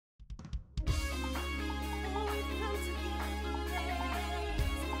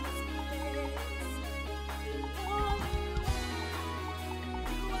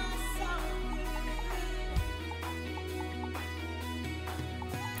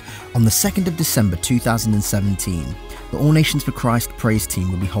On the 2nd of December 2017, the All Nations for Christ praise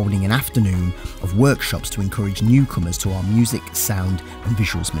team will be holding an afternoon of workshops to encourage newcomers to our music, sound and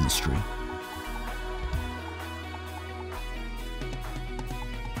visuals ministry.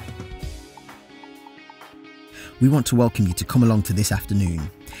 We want to welcome you to come along to this afternoon.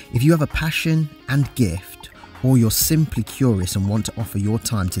 If you have a passion and gift, or you're simply curious and want to offer your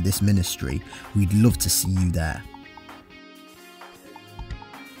time to this ministry, we'd love to see you there.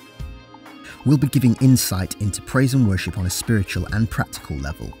 We'll be giving insight into praise and worship on a spiritual and practical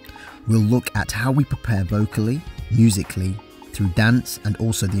level. We'll look at how we prepare vocally, musically, through dance, and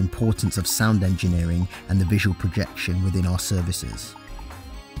also the importance of sound engineering and the visual projection within our services.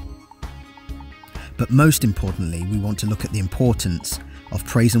 But most importantly, we want to look at the importance of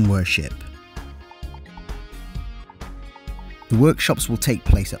praise and worship. The workshops will take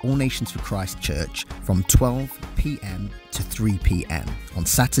place at All Nations for Christ Church from 12 p.m. to 3 p.m. on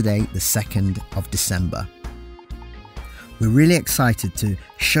Saturday the 2nd of December. We're really excited to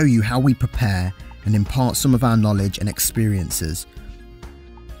show you how we prepare and impart some of our knowledge and experiences.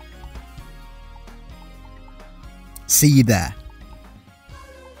 See you there.